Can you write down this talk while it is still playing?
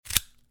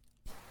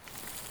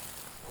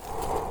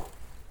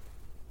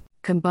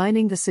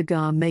combining the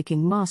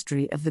cigar-making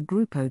mastery of the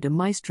Grupo de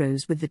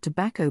Maestros with the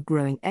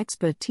tobacco-growing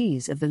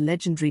expertise of the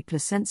legendary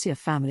Plasencia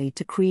family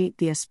to create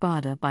the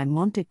Espada by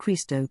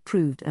Montecristo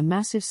proved a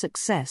massive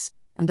success,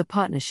 and the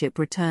partnership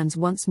returns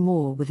once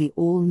more with the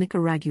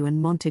all-Nicaraguan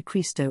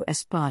Montecristo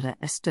Espada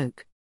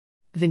Estoque.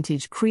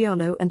 Vintage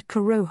Criollo and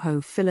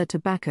Corojo filler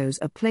tobaccos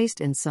are placed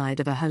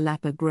inside of a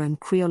Jalapa-grown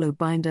Criollo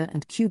binder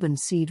and Cuban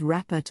seed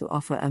wrapper to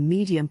offer a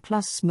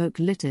medium-plus smoke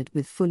littered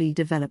with fully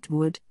developed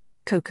wood,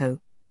 cocoa,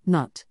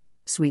 nut,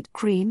 sweet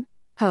cream,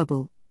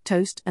 herbal,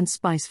 toast and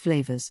spice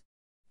flavors.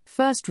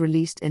 First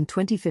released in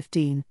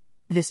 2015,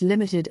 this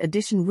limited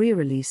edition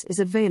re-release is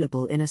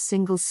available in a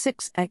single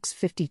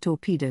 6x50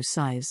 torpedo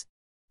size.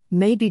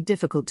 May be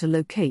difficult to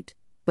locate,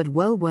 but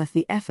well worth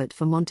the effort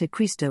for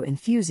Montecristo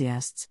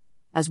enthusiasts,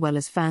 as well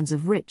as fans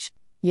of rich,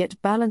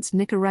 yet balanced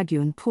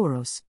Nicaraguan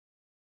puros.